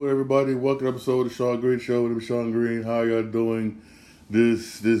everybody? Welcome to episode of the Sean Green Show with Sean Green. How y'all doing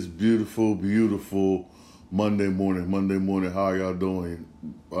this beautiful Monday morning? How y'all doing?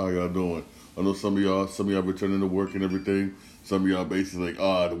 I know some of y'all returning to work and everything. Some of y'all basically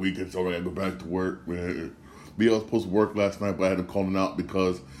like, the weekend's over, I gotta go back to work. Man. I was supposed to work last night, but I had to call them out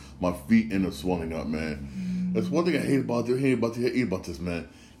because my feet ended up swelling up, man. That's one thing I hate about this, man.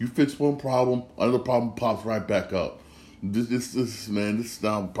 You fix one problem, another problem pops right back up. This is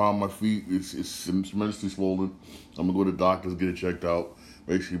not a problem. My feet, it's tremendously swollen. I'm gonna go to the doctors, get it checked out,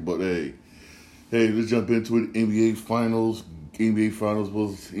 basically. But hey, let's jump into it. NBA Finals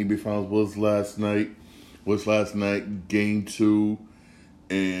was last night. Game 2,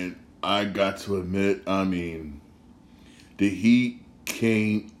 and I got to admit, the Heat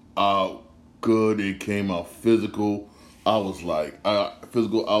came out good. It came out physical. I was like,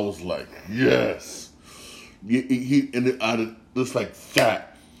 yes. He ended out of just like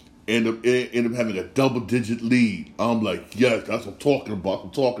that, ended up having a double-digit lead. I'm like, yes, that's what I'm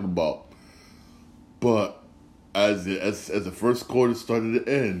talking about. But as the first quarter started to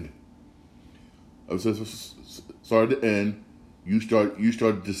end, you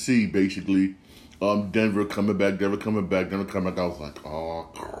started to see basically Denver coming back. I was like, oh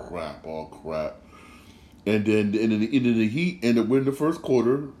crap. And then the Heat ended up winning the first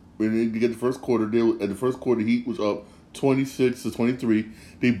quarter. When they get the first quarter, Heat was up 26-23.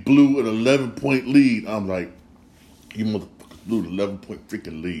 They blew an 11-point lead. I'm like, you motherfuckers blew an 11-point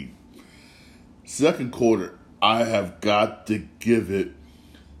freaking lead. Second quarter, I have got to give it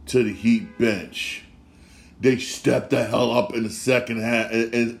to the Heat bench. They stepped the hell up in the second half,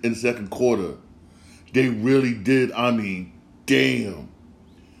 in the second quarter. They really did. Damn.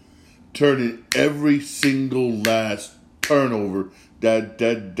 Turning every single last turnover that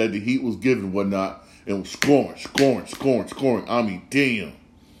the Heat was given, whatnot, and was scoring. Damn.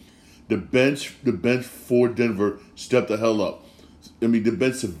 The bench for Denver stepped the hell up. The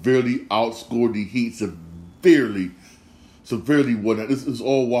bench severely outscored the Heat. Severely whatnot. This is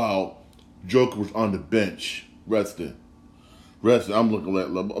all while Joker was on the bench resting. I'm looking like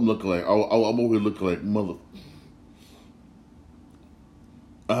I'm over here looking like mother.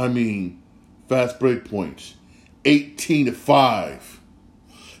 Fast break points. 18-5.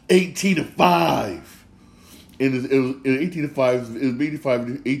 18-5. And it was 18-5. It was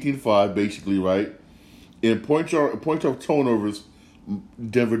 18-5 basically, right? In points of turnovers,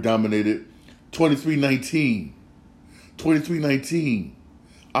 Denver dominated 23-19. 23-19.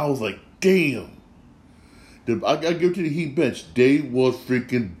 I was like, damn. I gotta give it to the Heat bench. They was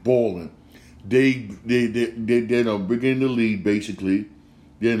freaking balling. They're regaining the lead basically.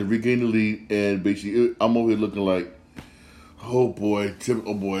 And basically, I'm over here looking like, oh boy,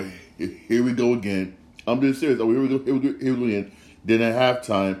 here we go again. I'm just serious. Here we go again. Then at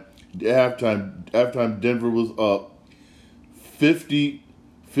halftime, Denver was up 58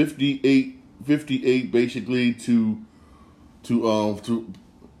 basically to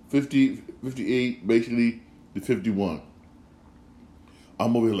 58 basically to 51.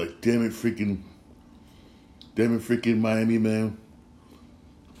 I'm over here like, damn it, freaking Miami, man.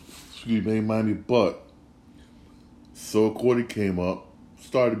 Miami, but so a quarter came up,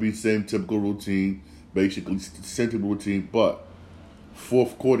 started to be same typical routine, basically same typical routine, but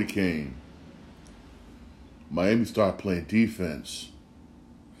fourth quarter came. Miami started playing defense.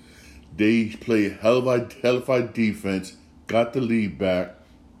 They played hellified defense, got the lead back,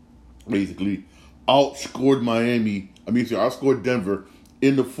 basically outscored outscored Denver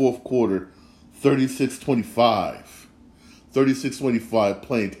in the fourth quarter, 36-25. 36-25,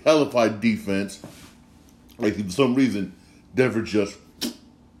 playing hellified defense. Like, for some reason, Denver just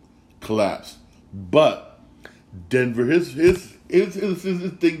collapsed. But Denver, his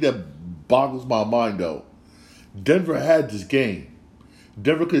thing that boggles my mind though. Denver had this game.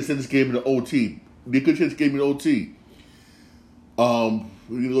 Denver could have sent this game into OT. They could have sent this game into OT.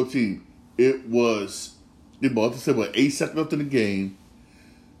 It was about to say 8 seconds left in the game.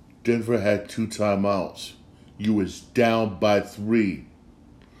 Denver had 2 timeouts. You was down by 3.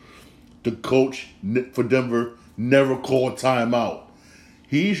 The coach for Denver never called timeout.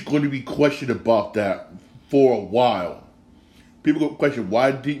 He's going to be questioned about that for a while. People going to question,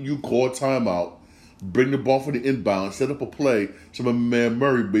 why didn't you call timeout, bring the ball for the inbound, set up a play so my man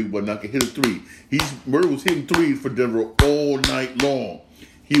Murray can hit a 3. Murray was hitting 3s for Denver all night long.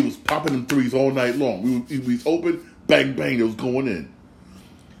 He was popping them 3s all night long. He was open, bang, bang, it was going in.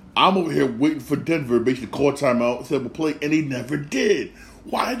 I'm over here waiting for Denver basically to call timeout, set up a play, and they never did.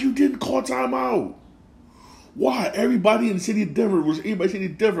 Why didn't call timeout? Why? Everybody in the city of Denver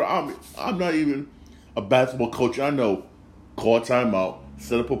I'm not even a basketball coach. I know. Call timeout,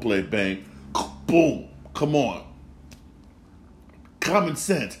 set up a play, bang, boom, come on. Common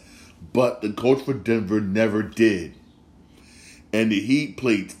sense. But the coach for Denver never did. And the Heat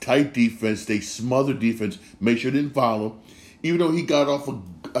played tight defense. They smothered defense. Made sure they didn't foul him. Even though he got off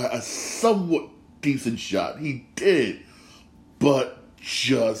a somewhat decent shot. He did. But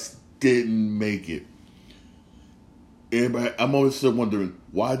just didn't make it. Everybody, I'm always still wondering,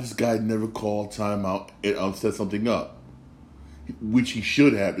 why this guy never called timeout and set something up? Which he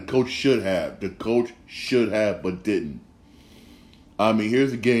should have. The coach should have. The coach should have, but didn't. I mean,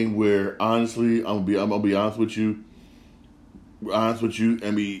 here's a game where, honestly, I'm gonna be honest with you. I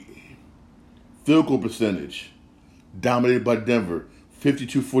mean, field goal percentage dominated by Denver,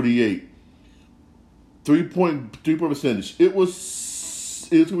 52-48. 3-point percentage. It was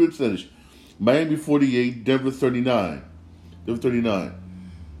 3-point percentage. Miami 48, Denver 39.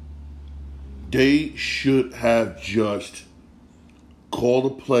 They should have just called a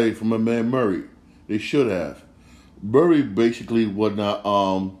play from a man Murray. They should have. Murray basically was not.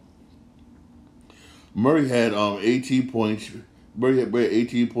 Murray had 18 points. Murray had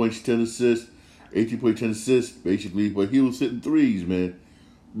 18 points, 10 assists, 18 points, 10 assists, basically. But he was hitting threes, man.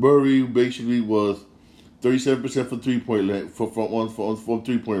 Murray basically was 37% from 3-point from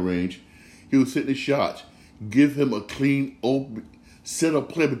 3-point range. He was hitting his shots. Give him a clean, open, set up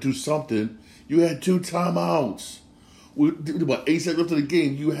play, but do something. You had 2 timeouts. With about 8 seconds left of the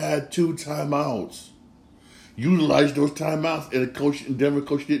game, you had 2 timeouts. Utilized those timeouts, and the Denver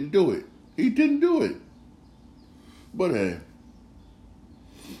coach didn't do it. He didn't do it. But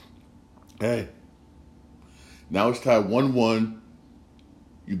hey. Now it's tied 1-1.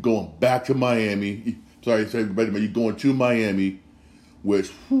 You're going back to Miami. Sorry, everybody, but you're going to Miami,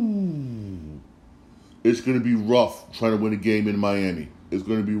 which it's going to be rough trying to win a game in Miami. It's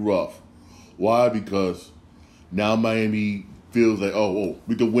going to be rough. Why? Because now Miami feels like, oh,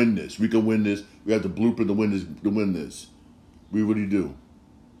 we can win this. We can win this. We have the blueprint to win this. We really do.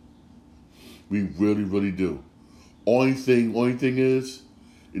 We really, really do. Only thing is,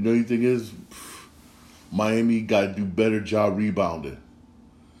 Miami got to do better job rebounding.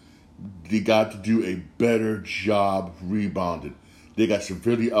 They got to do a better job rebounding. They got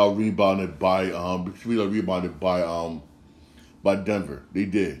severely out rebounded by Denver. They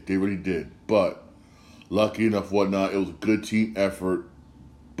did. They really did. But lucky enough, whatnot, it was a good team effort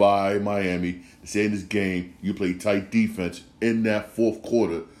by Miami. To say in this game, you play tight defense in that fourth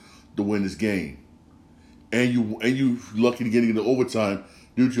quarter to win this game. And you lucky to get into overtime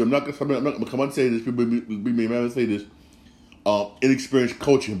due to I'm not gonna come on and say this. People may not say this. Inexperienced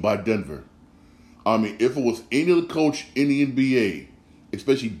coaching by Denver. I mean, if it was any other coach in the NBA,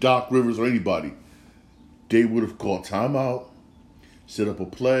 especially Doc Rivers or anybody, they would have called timeout, set up a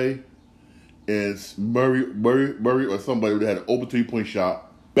play, and Murray or somebody would have had an open 3-point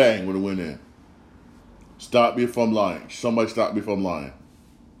shot, bang, would have went in. Stop me if I'm lying. Somebody stop me if I'm lying.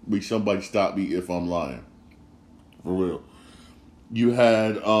 Somebody stop me if I'm lying. For real. You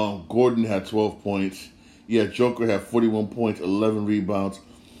had Gordon had 12 points. Yeah, Joker had 41 points, 11 rebounds,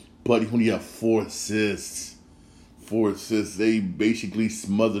 but he only had 4 assists. 4 assists. They basically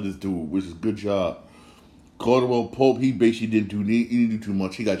smothered this dude, which is a good job. Caldwell Pope, he basically didn't do too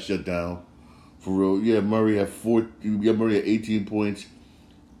much. He got shut down. For real. Yeah, Murray had 18 points,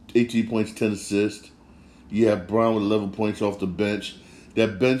 10 assists. You had Brown with 11 points off the bench.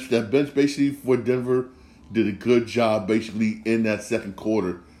 That bench basically for Denver did a good job basically in that second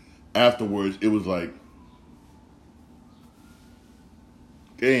quarter. Afterwards, it was like,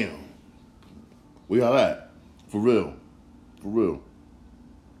 damn, we got that. For real.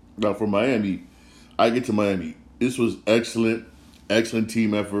 Now for Miami, I get to Miami. This was excellent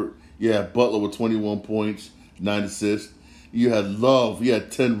team effort. You had Butler with 21 points, 9 assists. You had Love, he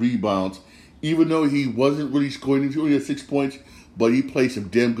had 10 rebounds. Even though he wasn't really scoring, he only had 6 points, but he played some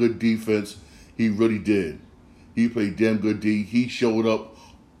damn good defense. He really did. He played damn good D. He showed up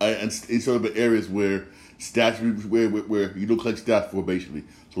and in sort of the areas where stats where you don't collect stats for, basically.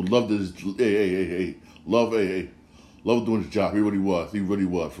 So Love does. Love doing his job. He really was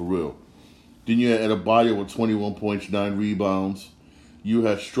for real. Then you had Adebayo with 21 points, 9 rebounds. You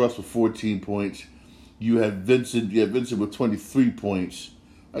had Struss with 14 points. You had Vincent with 23 points.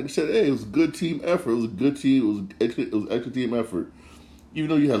 Like I said, it was a good team effort. It was a good team. It was excellent team effort. Even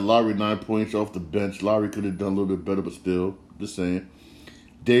though you had Lowry 9 points off the bench, Lowry could have done a little bit better, but still, just saying.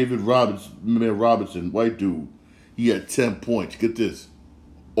 David Robinson, white dude, he had 10 points. Get this.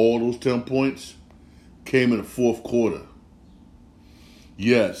 All those 10 points came in the fourth quarter.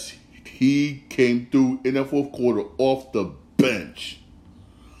 Yes, he came through in that fourth quarter off the bench.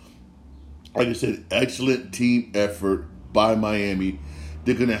 Like I said, excellent team effort by Miami.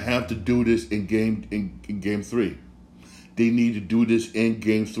 They're gonna have to do this in game 3. They need to do this in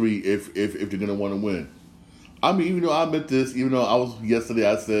game 3 if they're gonna want to win. I mean, even though I admit this, even though I was yesterday,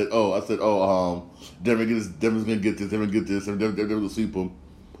 I said, Denver's gonna get this, and Denver will sweep them.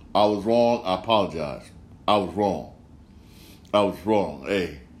 I was wrong. I apologize. I was wrong.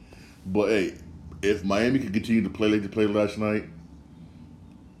 Hey, but hey, if Miami can continue to play like they played last night,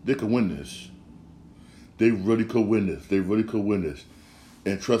 they could win this. They really could win this.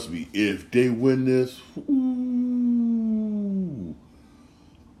 And trust me, if they win this,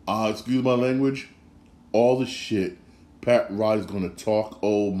 excuse my language, all the shit Pat Riley's gonna talk.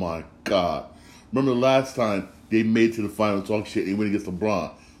 Oh my God! Remember the last time they made it to the final, talk shit, and went against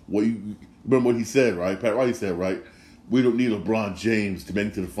LeBron. Remember what he said, right? Pat Riley said, right? We don't need LeBron James to make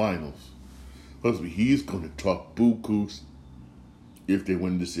it to the finals. Trust me, he's gonna talk bukus if they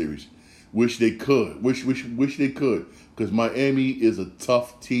win the series. Wish they could. Wish they could. Because Miami is a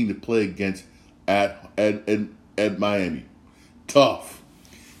tough team to play against at Miami. Tough.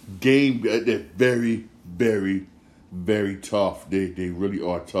 They're very, very, very tough. They really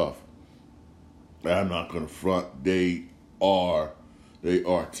are tough. I'm not gonna front. They are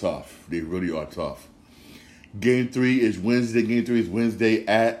tough. They really are tough. Game 3 is Wednesday. Game 3 is Wednesday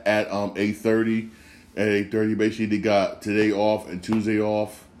at 8:30. At 8:30, basically they got today off and Tuesday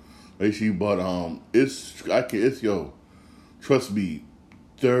off. Basically, but trust me,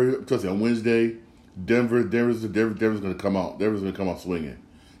 on Wednesday, Denver's gonna come out. Denver's gonna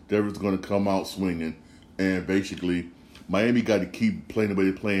come out swinging. And basically, Miami got to keep playing the way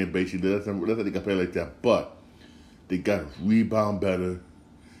they're playing. Basically, that's how they got to play like that. But they got to rebound better.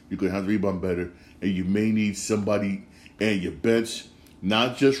 You're gonna have to rebound better, and you may need somebody and your bench,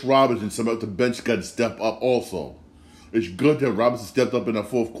 not just Robinson. Somebody at the bench got to step up also. It's good that Robinson stepped up in the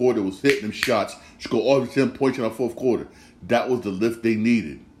fourth quarter, was hitting them shots, scored all the 10 points in the fourth quarter. That was the lift they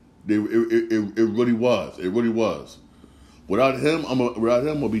needed. It really was. It really was. Without him, I'm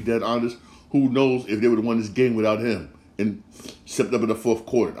gonna be dead honest. Who knows if they would have won this game without him and stepped up in the fourth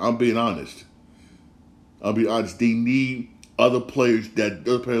quarter? I'm being honest. They need other players to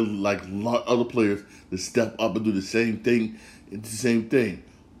step up and do the same thing. It's the same thing,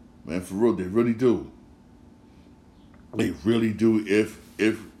 man. For real, they really do. They really do. If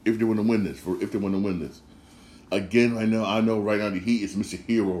they want to win this, again, right now, I know right now the Heat is Mr.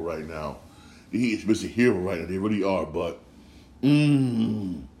 Hero right now. They really are. But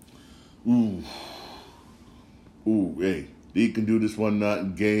hey, they can do this one not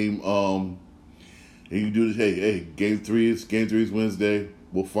in game. They can do this. Hey, game 3 is Wednesday.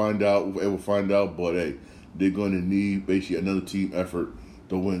 We'll find out. But hey, they're going to need basically another team effort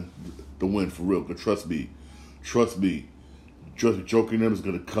to win for real. But trust me, Joker and them is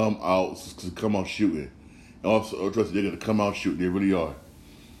going to come out shooting. And also, trust me, they're going to come out shooting. They really are.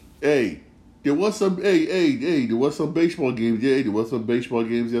 Hey, there was some baseball games. Yeah, there was some baseball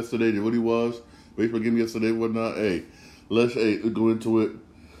games yesterday. There really was. Baseball game yesterday, whatnot. Hey, let's go into it.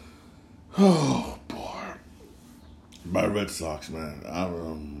 Oh, boy. My Red Sox,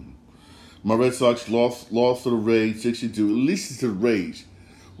 man. My Red Sox lost to the Rays, 62. At least to the Rays.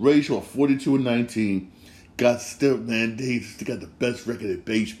 Rays were 42-19. They got the best record in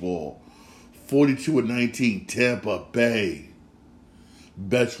baseball. 42-19, Tampa Bay.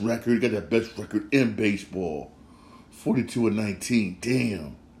 Best record. Got the best record in baseball. 42-19.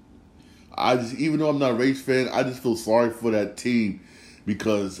 Damn. Even though I'm not a Rays fan, I just feel sorry for that team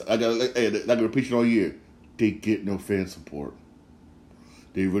because I got to repeat it all year. They get no fan support.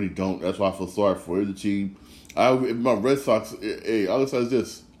 They really don't. That's why I feel sorry for the team. My Red Sox. Hey, all I say is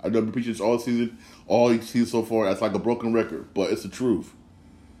this: I've been preaching this all season so far. That's like a broken record, but it's the truth.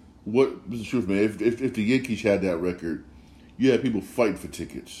 What is the truth, man? If the Yankees had that record, you had people fighting for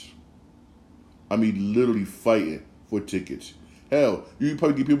tickets. I mean, literally fighting for tickets. Hell, you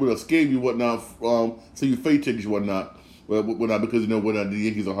probably get people that scam you whatnot, so you fake tickets whatnot, because whatnot. The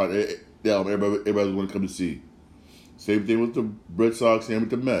Yankees are hot. Everybody's going to come to see. Same thing with the Red Sox, same with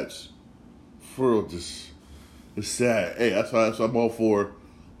the Mets. For real, it's sad. Hey, that's why I'm all for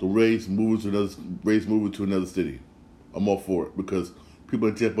the Rays moving to another city. I'm all for it because people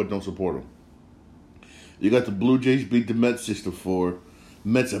in Tampa don't support them. You got the Blue Jays beat the Mets 6-4.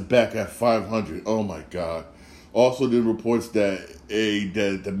 Mets are back at 500. Oh my God. Also, there are reports that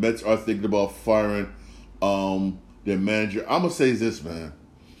the Mets are thinking about firing their manager. I'm gonna say this, man.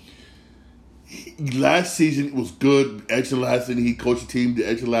 Last season it was good. Excellent last season. He coached the team. The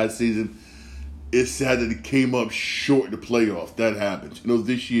excellent last season. It's sad that it came up short in the playoffs. That happens.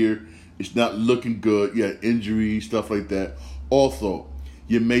 This year it's not looking good. You had injuries, stuff like that. Also,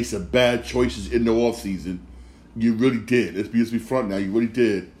 you made some bad choices in the offseason You really did. Let's be front now. You really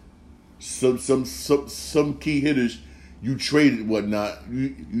did. Some key hitters you traded whatnot.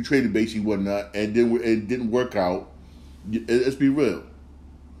 You traded basically whatnot, and then it didn't work out. Let's be real.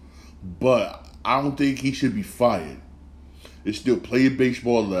 But I don't think he should be fired. There's still plenty of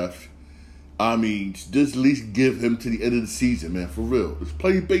baseball left. I mean, just at least give him to the end of the season, man. For real, there's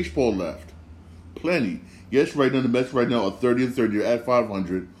plenty of baseball left. Plenty. Yes, right now the Mets right now are 30-30. They're at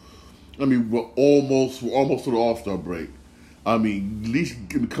 500. I mean, we're almost to the All-Star break. I mean, at least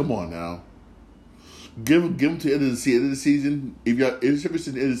come on now. Give him to the end of the season. If it's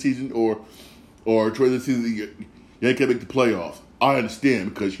the end of the season or toward the season, you can't make the playoffs. I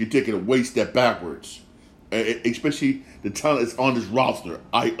understand because you're taking a way step backwards, especially the talent that's on this roster.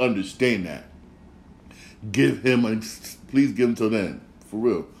 I understand that. Please give him till then. For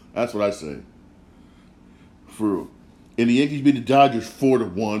real, that's what I say. For real. And the Yankees beat the Dodgers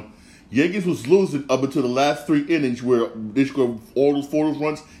 4-1. Yankees was losing up until the last 3 innings, where they scored all those 4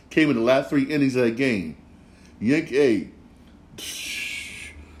 runs came in the last 3 innings of that game.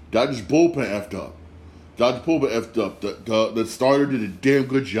 Dodgers bullpen effed up. The starter did a damn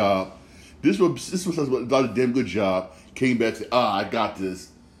good job. This was a damn good job. Came back and said, I got this.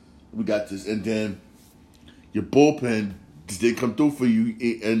 We got this. And then your bullpen just didn't come through for you.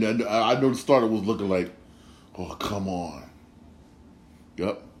 And I know the starter was looking like, oh, come on.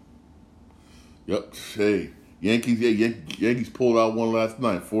 Yep. Hey, Yankees pulled out one last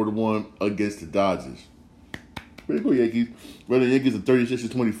night, 4-1 against the Dodgers. Pretty cool, Yankees. Well, the Yankees are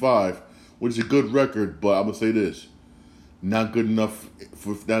 36-25, which is a good record, but I'm gonna say this: not good enough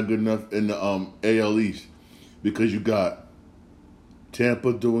in the AL East, because you got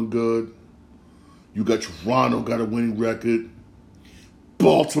Tampa doing good, you got Toronto got a winning record,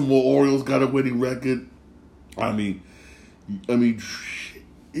 Baltimore Orioles got a winning record. I mean.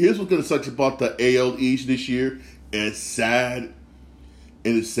 Here's what's gonna suck about the AL East this year, and it's sad.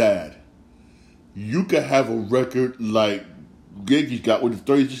 You could have a record like Yankees got with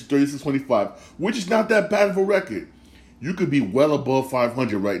 36-25, which is not that bad of a record. You could be well above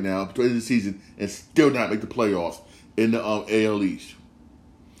 500 right now at the end of the season and still not make the playoffs in the AL East.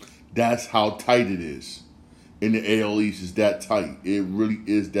 That's how tight it is. In the AL East, is that tight. It really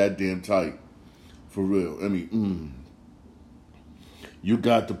is that damn tight. For real. I mean, You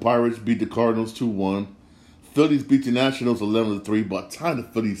got the Pirates beat the Cardinals 2-1. Phillies beat the Nationals 11-3. By the time the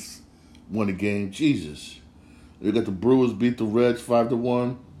Phillies won the game, Jesus. You got the Brewers beat the Reds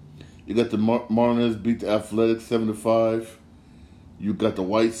 5-1. You got the Mariners beat the Athletics 7-5. You got the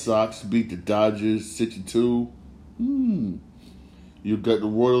White Sox beat the Dodgers 6-2. You got the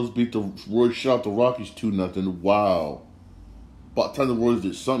Royals shot the Rockies 2-0. Wow. By the time the Royals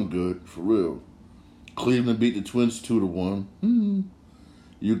did something good, for real. Cleveland beat the Twins 2-1.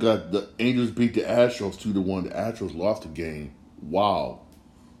 You got the Angels beat the Astros 2-1. The Astros lost the game. Wow.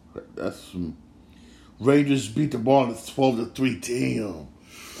 That's some. Rangers beat the Marlins 12-3. Damn.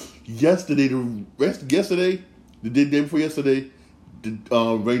 Yesterday, the day before yesterday, the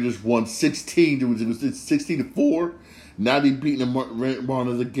Rangers won 16. It was 16-4. Now they beating the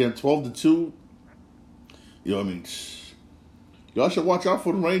Marlins again 12-2. You know what I mean? Y'all should watch out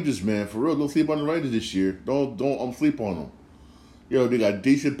for the Rangers, man. For real, don't sleep on the Rangers this year. Don't sleep on them. Yo, they got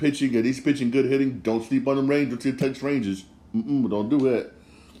decent pitching, good hitting. Don't sleep on them Rangers. Don't touch Rangers. Don't do that.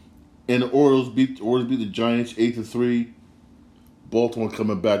 And the Orioles beat the Giants 8-3. Baltimore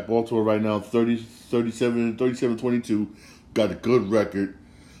coming back. Baltimore right now 37-22. Got a good record.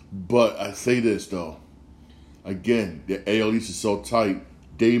 But I say this though. Again, the AL East is so tight.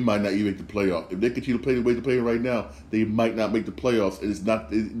 They might not even make the playoff. If they continue to play the way they're playing right now, they might not make the playoffs. And it's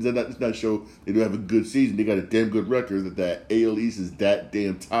not show they don't have a good season. They got a damn good record. That AL East is that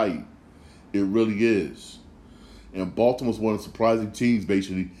damn tight. It really is. And Baltimore's one of the surprising teams,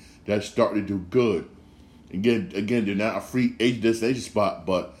 basically, that's starting to do good. Again, they're not a free agent destination spot,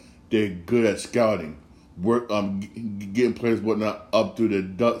 but they're good at scouting. Getting players whatnot up through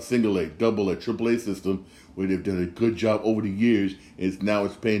the single A, double A, triple A system, where they've done a good job over the years, and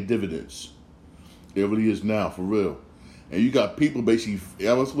it's paying dividends. It really is now, for real. And you got people basically,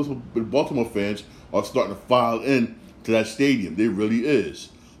 Baltimore fans are starting to file in to that stadium. They really is.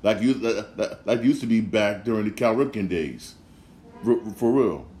 Like used to be back during the Cal Ripken days. For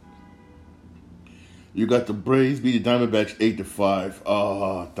real. You got the Braves beat the Diamondbacks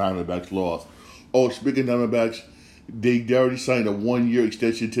 8-5. Diamondbacks lost. Oh, speaking of Diamondbacks, they already signed a 1-year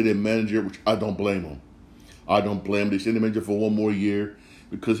extension to their manager, which I don't blame them. They signed the manager for 1 more year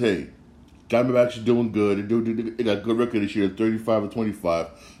because, hey, Diamondbacks are doing good. They got a good record this year, 35-25.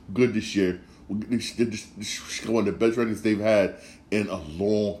 Good this year. This is one of the best records they've had in a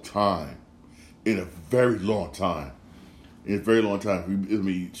long time. in a very long time. In a very long time. I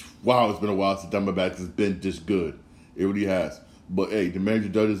mean, wow, it's been a while since Diamondbacks has been this good. It really has. But hey, the manager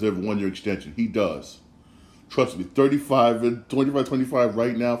does deserve a 1-year extension. He does. Trust me, 25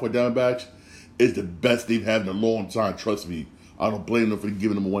 right now for Diamondbacks is the best they've had in a long time. Trust me. I don't blame them for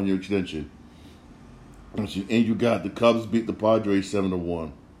giving them a 1-year extension. And you got the Cubs beat the Padres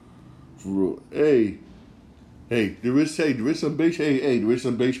 7-1. For real. Hey, there is some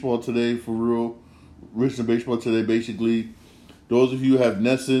baseball today for real. There is some baseball today. Basically, those of you who have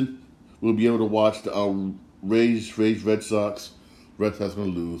NESN will be able to watch the Rays Red Sox. Red Sox gonna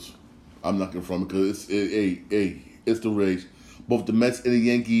lose. I'm not gonna front because it's the Rays. Both the Mets and the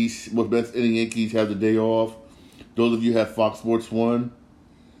Yankees have the day off. Those of you who have Fox Sports 1,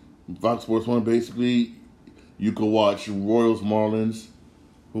 basically, you can watch Royals Marlins.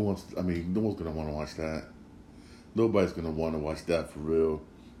 No one's gonna want to watch that. Nobody's gonna want to watch that for real.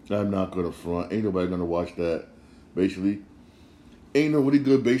 I'm not gonna front. Ain't nobody gonna watch that. Basically, ain't no really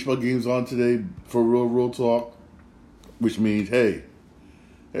good baseball games on today for real talk. Which means, hey,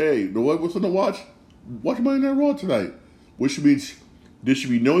 what's on the watch? Watch Monday Night Raw tonight. Which means there should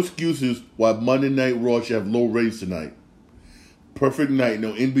be no excuses why Monday Night Raw should have low ratings tonight. Perfect night.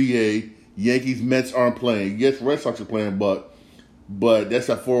 No NBA. Yankees, Mets aren't playing. Yes, Red Sox are playing, but that's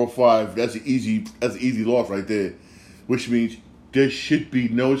at 4:05. That's an easy loss right there. Which means there should be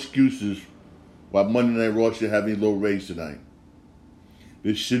no excuses why Monday Night Raw should have any low ratings tonight.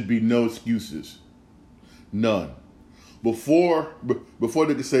 There should be no excuses. None. Before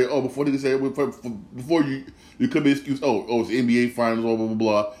they can say, before you could be excused, it's NBA Finals, blah, blah,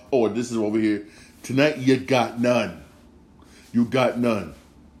 blah, blah. This is over here. Tonight, you got none. You got none.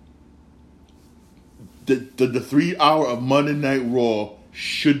 The 3 hour of Monday Night Raw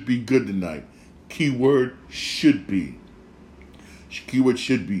should be good tonight. Keyword should be. Keyword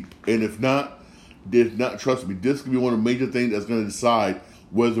should be. And if not, trust me, this could be one of the major things that's going to decide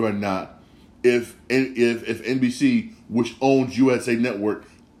whether or not if NBC, which owns USA Network,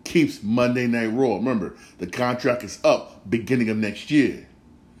 keeps Monday Night Raw. Remember, the contract is up beginning of next year.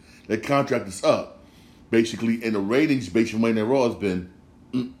 The contract is up. Basically, and the ratings based on Monday Night Raw has been,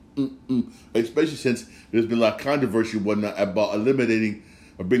 especially since there's been a lot of controversy and whatnot about eliminating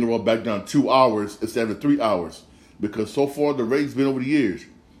or bringing Raw back down 2 hours instead of 3 hours. Because so far, the ratings been over the years.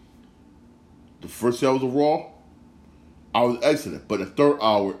 The first 2 hours of Raw, I was excellent. But the third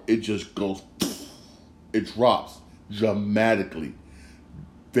hour, it just goes, it drops dramatically.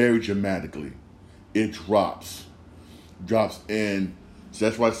 Very dramatically. It drops. And so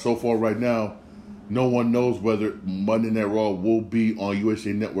that's why so far right now, no one knows whether Monday Night Raw will be on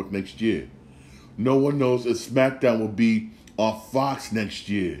USA Network next year. No one knows if SmackDown will be on Fox next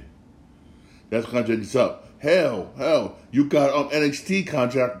year. That's contract is up. Hell, you got NXT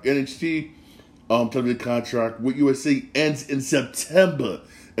television contract with USA ends in September,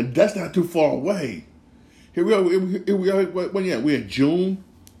 and that's not too far away. Here we are. We're in June,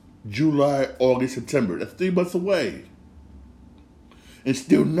 July, August, September. That's 3 months away, and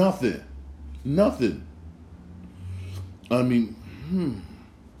still nothing. I mean,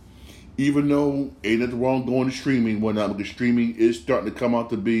 even though ain't nothing wrong going to streaming, whatnot, because streaming is starting to come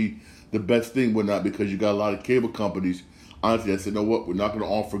out to be the best thing, whatnot, because you got a lot of cable companies. Honestly, I said, you know what? We're not going to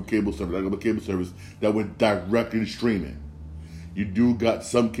offer cable service. Not going to be cable service that went directly to streaming. You do got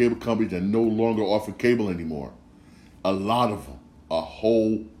some cable companies that no longer offer cable anymore. A lot of them. A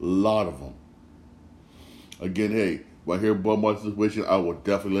whole lot of them. Again, hey, when I hear about my situation, I will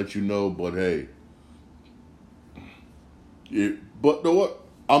definitely let you know. But hey, but you know what?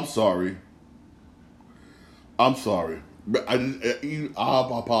 I'm sorry. But I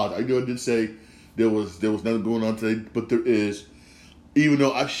apologize. I did say there was nothing going on today, but there is. Even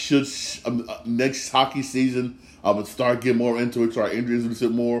though I should next hockey season, I would start getting more into it, start injuries a little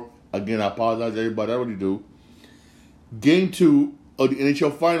bit more. Again, I apologize to everybody. I already do. Game 2 of the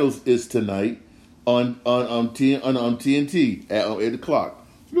NHL Finals is tonight on TNT at 8 o'clock.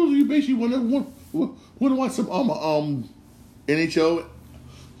 For those of you basically want to watch some NHL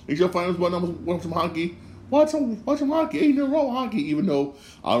Finals, want some hockey. Watch some hockey. Ain't nothing wrong with hockey. Even though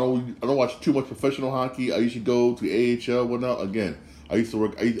I don't watch too much professional hockey. I used to go to AHL, whatnot. Again, I used to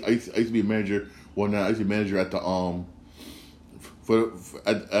work. I used to be a manager. Whatnot. I used to be a manager at the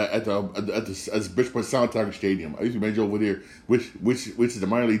Bridgeport Sound Tiger Stadium. I used to be a manager over there, which is the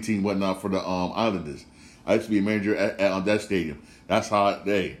minor league team, whatnot, for the Islanders. I used to be a manager at that stadium. That's why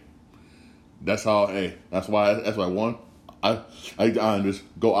I won. I like the Islanders.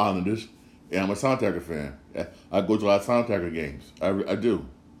 Go Islanders. Yeah, I'm a Sound Tiger fan. I go to a lot of Sound Tiger games. I do.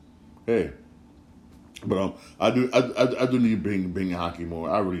 Hey, but I do need to bring hockey more.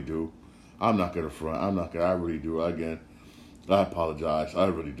 I really do. I'm not gonna front. I'm not gonna. I really do. Again, I apologize. I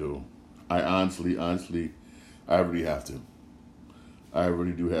really do. I honestly, I really have to. I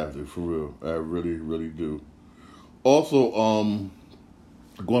really do have to, for real. I really, really do. Also,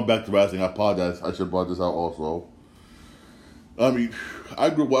 going back to wrestling, I apologize. I should have brought this out also. I mean, I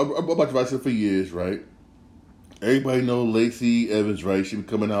watched wrestling for years, right? Everybody knows Lacey Evans, right? She was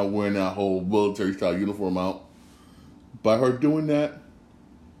coming out wearing that whole military style uniform out. By her doing that,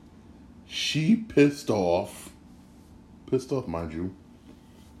 she pissed off, mind you,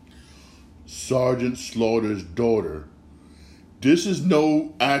 Sergeant Slaughter's daughter. This is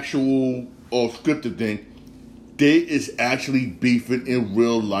no actual or scripted thing. They is actually beefing in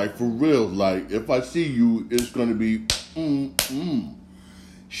real life for real. Like, if I see you, it's going to be,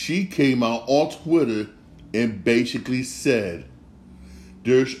 She came out on Twitter and basically said,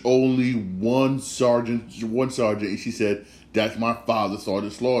 there's only one sergeant, and she said, that's my father,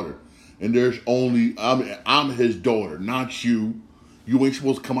 Sergeant Slaughter. And there's only, I'm his daughter, not you. You ain't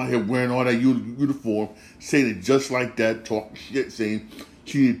supposed to come out here wearing all that uniform, saying it just like that, talking shit, saying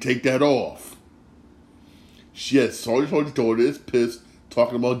she need to take that off. Yes, Sergeant Slaughter's daughter is pissed,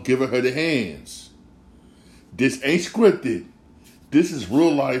 talking about giving her the hands. This ain't scripted. This is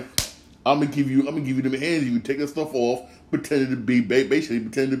real life. I'm gonna give you them hands. You take that stuff off, pretending to be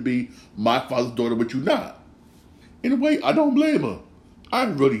my father's daughter, but you're not. In a way, I don't blame her. I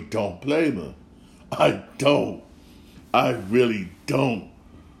really don't blame her. I don't. I really don't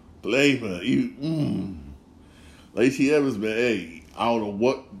blame her. Lacey Evans, man, hey, I don't know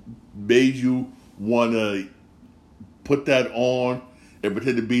what made you wanna put that on and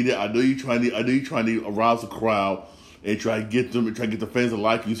pretend to be there. I know you're trying to arouse the crowd and try to get the fans to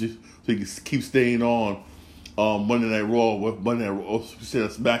like you, so you can keep staying on Monday Night Raw,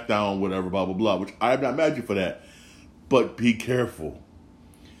 SmackDown, whatever, blah blah blah. Which I'm not mad at you for that, but be careful.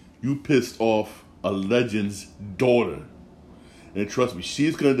 You pissed off a legend's daughter, and trust me,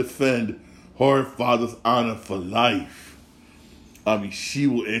 she's gonna defend her father's honor for life. I mean, she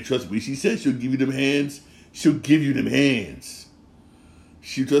will, and trust me, she said she'll give you them hands. She'll give you them hands.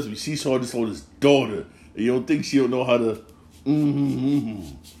 She, trust me, she saw this on his daughter. And you don't think she don't know how to,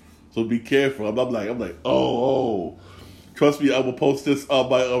 So be careful. I'm like, oh. Trust me, I will post this on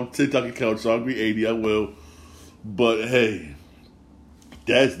my TikTok account, SeanGreen80, I will. But hey,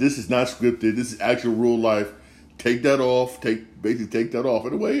 this is not scripted. This is actual real life. Take that off. Take that off.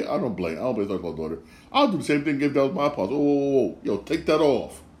 In a way, I don't blame Sergeant's daughter. I'll do the same thing if that was my pause. Whoa. Yo, take that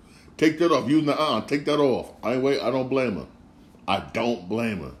off. Take that off. Using the take that off. Anyway, I don't blame her. I don't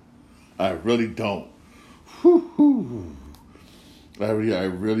blame her. I really don't. Whew. I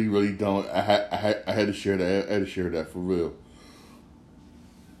really don't. I had to share that. I had to share that for real.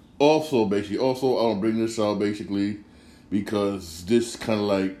 Also, I don't bring this out basically because this kind of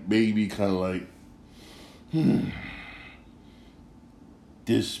like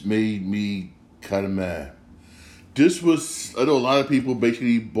this made me kind of mad. I know a lot of people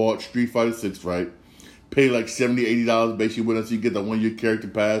basically bought Street Fighter 6, right? Pay like $70, $80 basically when you get the 1 year character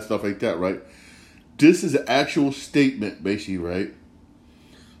pass, stuff like that, right? This is an actual statement, basically, right?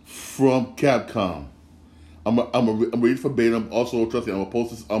 From Capcom. I'm reading verbatim. Also, trust me, I'm gonna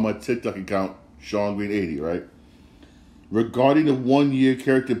post this on my TikTok account, SeanGreen80, right? Regarding the 1 year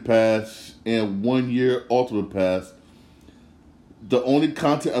character pass and 1 year ultimate pass, the only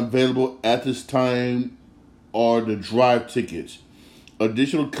content available at this time are the drive tickets.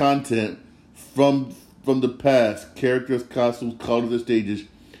 Additional content from the past, characters, costumes, colors, and stages,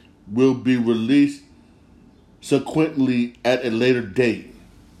 will be released subsequently at a later date.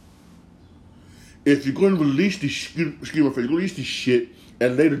 If you're going to release this shit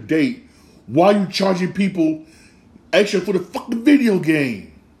at a later date, why are you charging people extra for the fucking video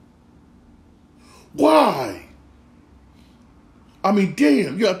game? Why? I mean,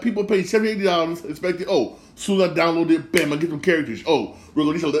 damn, you got people paying $70, $80 expecting, soon as I download it, bam, I get them characters. Oh, we're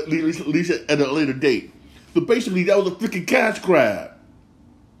going to release it at a later date. So basically, that was a freaking cash grab.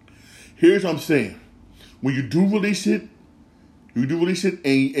 Here's what I'm saying. When you do release it,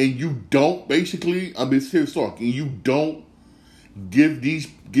 and you don't basically, I'm being serious talking, and you don't give these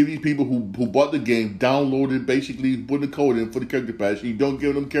people who bought the game, downloaded, basically put the code in for the character pass, and you don't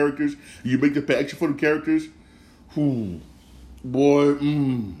give them characters, you make them pay extra for the characters, boy,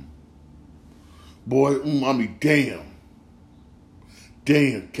 I mean, damn,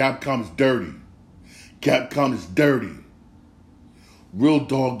 Capcom is dirty. Capcom is dirty. Real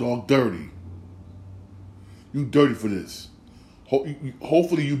dog dirty. You dirty for this.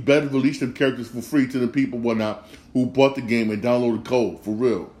 Hopefully you better release them characters for free to the people who bought the game and downloaded the code, for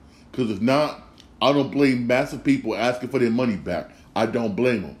real. Because if not, I don't blame massive people asking for their money back. I don't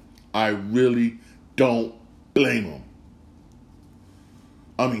blame them. I really don't blame them.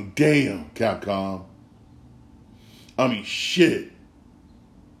 I mean, damn, Capcom. I mean, shit.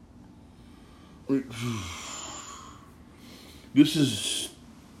 This is...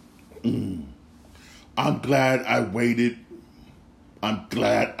 I'm glad I waited. I'm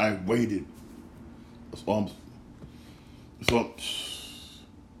glad I waited. So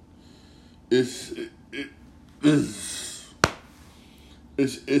it's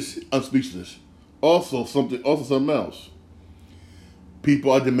I'm speechless. Also something else.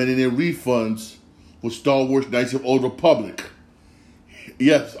 People are demanding their refunds for Star Wars Knights of the Old Republic.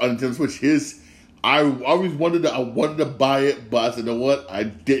 Yes, on Nintendo Switch. I always wanted to buy it, but I said, you know what? I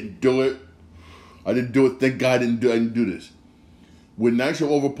didn't do it. Thank God I didn't do this. When Knights of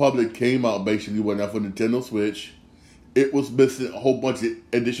the Old Republic came out, basically went out for Nintendo Switch, it was missing a whole bunch of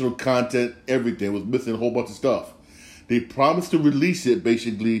additional content, everything. It was missing a whole bunch of stuff. They promised to release it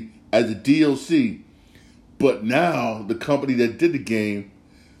basically as a DLC, but now the company that did the game,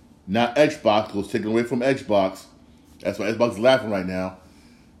 not Xbox, was taken away from Xbox. That's why Xbox is laughing right now.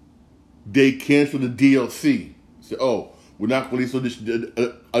 They canceled the DLC. Said, oh, we're not going to release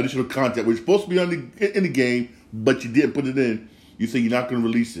additional content. We're supposed to be in the game, but you didn't put it in. You say you're not going to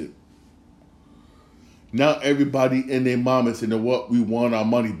release it. Now everybody and their mama saying, you know what? We want our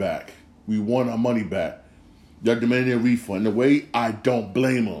money back. They're demanding a refund. In a way, I don't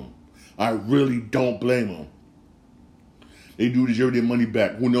blame them. I really don't blame them. They do deserve their money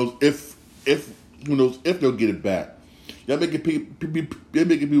back. Who knows if they'll get it back. Y'all making people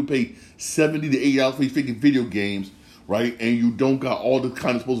pay $70 to $80 for these freaking video games, right? And you don't got all the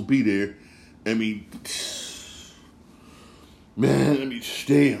kind of supposed to be there. I mean, man,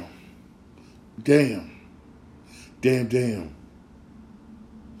 damn,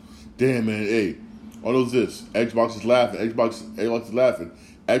 man. Hey, all those this Xbox is laughing. Xbox is laughing.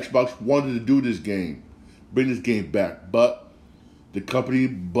 Xbox wanted to do this game, bring this game back, but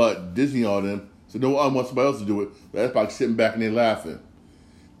Disney on them said, no, I want somebody else to do it. But Xbox sitting back and they're laughing.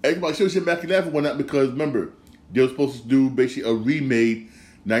 Xbox should sit back and laughing when that, because remember, they were supposed to do basically a remade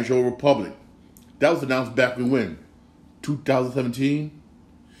Knights of the Old Republic. That was announced back when 2017.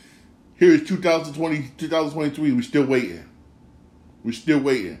 Here is 2023. We're still waiting.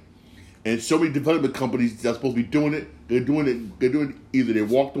 And so many development companies that are supposed to be doing it, they're doing it either they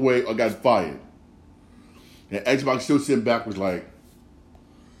walked away or got fired. And Xbox still sitting back was like,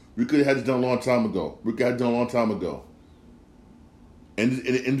 we could have had this done a long time ago. And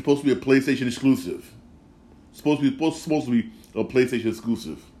it's supposed to be a PlayStation exclusive. Supposed to be a PlayStation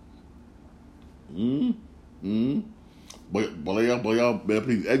exclusive. But y'all, man,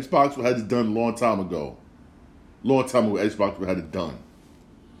 please, Xbox had it done a long time ago. Xbox had it done.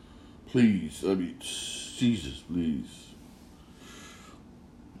 Please, I mean, Jesus, please.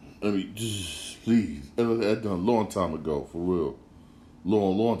 I mean, just please. It had done a long time ago, for real.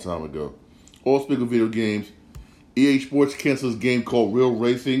 Long time ago. All speaking of video games, EA Sports cancels a game called Real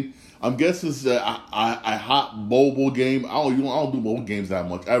Racing. I'm guessing it's a hot mobile game. I don't do mobile games that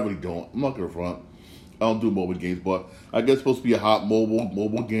much. I really don't. I'm not gonna front. I don't do mobile games, but I guess it's supposed to be a hot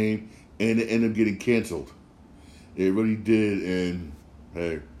mobile game, and it ended up getting canceled. It really did, and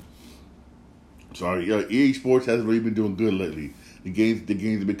hey, sorry. EA Sports hasn't really been doing good lately. The games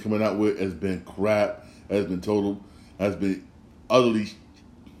they've been coming out with has been crap. Has been utterly.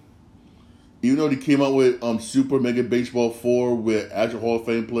 Even though they came out with Super Mega Baseball 4 with actual Hall of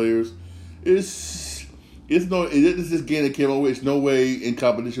Fame players, this game that came out with. It's no way in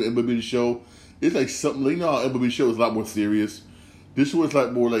competition with MLB The Show. It's like something, you know how MLB The Show is a lot more serious. This was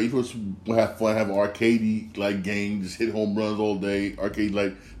like more like, if it was to have fun, have an arcade like game, just hit home runs all day, arcade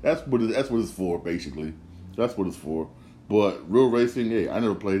like, that's what it's for, basically. That's what it's for. But Real Racing, hey, I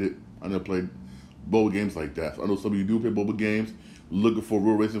never played it. I never played mobile games like that. So I know some of you do play mobile games. Looking for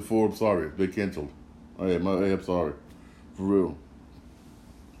Real Racing 4, I'm sorry, they canceled. I'm sorry, for real.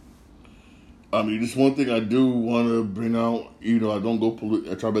 I mean, this one thing I do want to bring out. You know, I don't go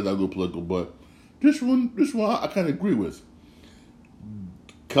I try to not go political, but this one I kind of agree with.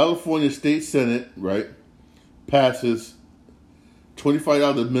 California State Senate, right, passes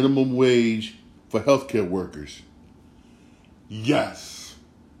 $25 minimum wage for healthcare workers. Yes,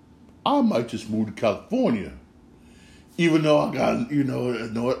 I might just move to California. Even though I got, really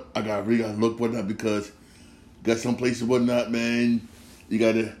got to look for that, because got some places whatnot, man. You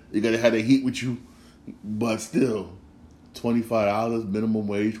gotta have the heat with you, but still, $25 minimum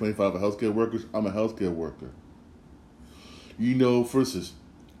wage, $25 for healthcare workers. I'm a healthcare worker. You know, for instance,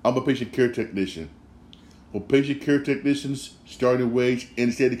 I'm a patient care technician. For patient care technicians, starting wage in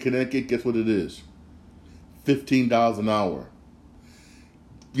the state of Connecticut, guess what it is? $15 an hour.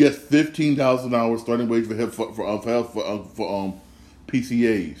 Yes, $15 an hour starting wage for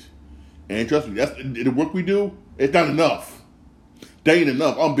PCAs. And trust me, that's the work we do. It's not enough. That ain't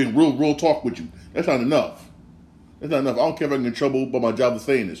enough. I'm being real talk with you. That's not enough. That's not enough. I don't care if I get in trouble by my job for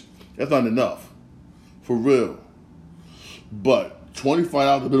saying this. That's not enough. For real. But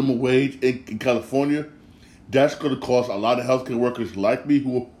 $25 minimum wage in California, that's going to cost a lot of healthcare workers like me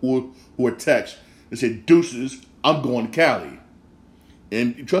who are techs. They say, deuces, I'm going to Cali.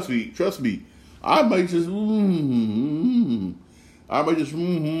 And trust me, I might just, even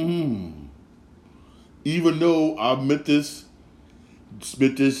though I admit this,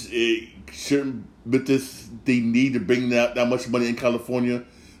 they need to bring that much money in California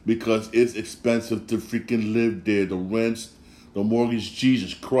because it's expensive to freaking live there. The rents, the mortgage,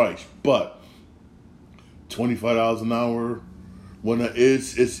 Jesus Christ. But $25 an hour, when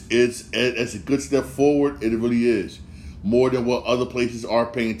it's a good step forward. It really is. More than what other places are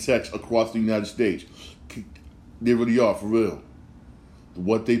paying techs across the United States. They really are, for real.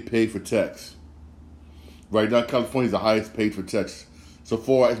 What they pay for techs. Right now, California is the highest paid for techs. So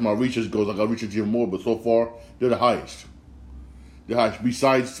far as my research goes, I got research even more, but so far, they're the highest. The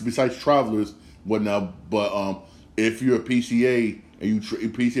highest. Besides travelers, whatnot. But if you're a PCA and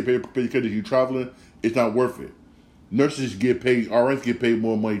you're traveling, it's not worth it. Nurses get paid, RNs get paid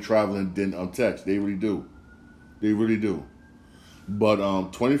more money traveling than techs. They really do. They really do. But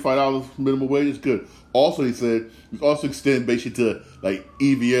 $25 minimum wage is good. Also, he said we also extend basically to like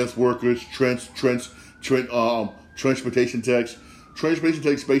EVS workers, transportation techs. Transportation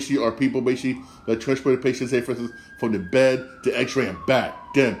techs basically are people basically that transport patients, say for instance, from the bed to X-ray and back.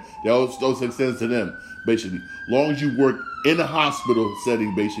 Them. Those extends to them basically. Long as you work in a hospital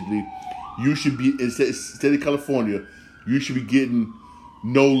setting, basically, you should be in state of California. You should be getting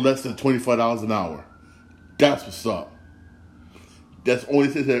no less than $25 an hour. That's what's up. That's only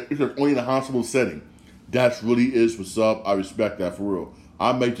it's only in a hospital setting. That really is what's up. I respect that for real.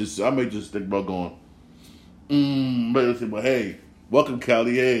 I may just think about going. But hey, welcome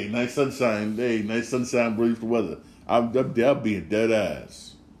Cali. Hey, nice sunshine. Hey, nice sunshine, beautiful weather. I'm being dead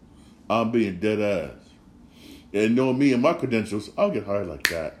ass. I'm being dead ass. And knowing me and my credentials, I'll get hired like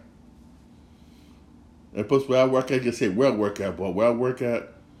that. And plus, where I work at, just say where I work at, but where I work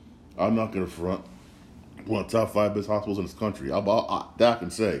at, I'm not gonna front. One of the top 5 best hospitals in this country. That I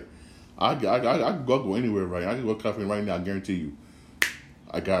can say. I can go anywhere right now. I can go to California right now. I guarantee you.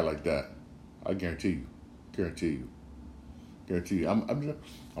 I got it like that. I guarantee you. I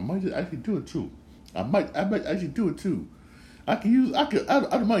might just actually do it too. I might actually do it too. I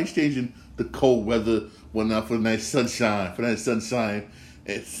don't mind exchanging the cold weather for nice sunshine.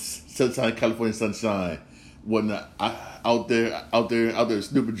 It's sunshine, California sunshine. Whatnot. Out there,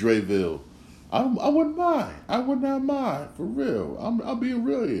 Snoop Drayville. I wouldn't mind. I would not mind, for real. I'm being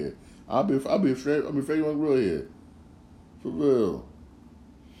real here. I'll be afraid real here, for real.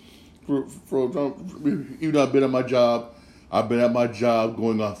 Even though I've been at my job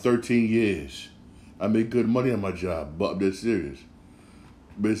going on 13 years. I make good money on my job, but I'm dead serious.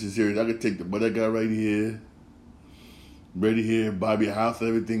 This is serious. I could take the money I got right here, buy me a house and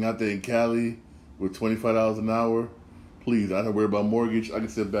everything out there in Cali with $25 an hour. Please, I don't worry about mortgage. I can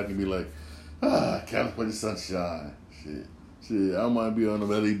sit back and be like, California sunshine. Shit. I don't mind being on the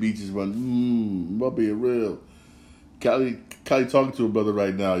LA beaches, but I'm being real. Cali talking to her brother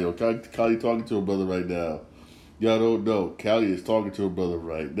right now, yo. Cali talking to her brother right now. Y'all don't know. Cali is talking to her brother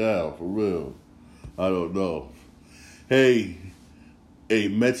right now, for real. I don't know. Hey,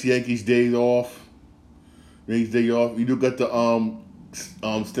 Mets Yankees days off. You do got the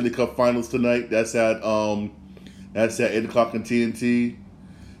Stanley Cup Finals tonight. That's at 8:00 on TNT.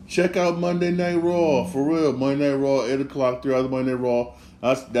 Check out Monday Night Raw, for real. Monday Night Raw, 8:00, 3 hours of Monday Night Raw.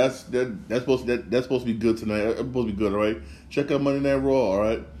 That's supposed to be good tonight. It's supposed to be good, all right? Check out Monday Night Raw, all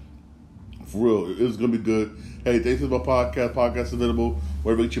right? For real, it's gonna be good. Hey, thanks for my podcast. Podcast available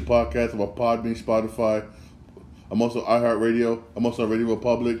wherever you get your podcast. I'm on Podbean, Spotify. I'm also iHeartRadio. I'm also on Radio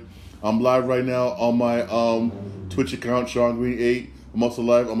Republic. I'm live right now on my Twitch account, Sean Green 8. I'm also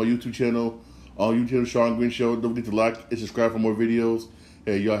live on my YouTube channel, Sean Green Show. Don't forget to like and subscribe for more videos.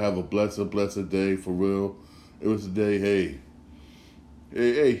 Hey, y'all have a blessed day, for real. It was a day,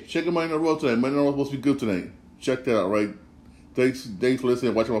 hey, check out Monday Night Raw tonight. Monday Night Raw supposed to be good tonight. Check that out, right? Thanks for listening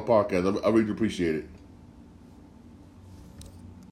and watching my podcast. I really appreciate it.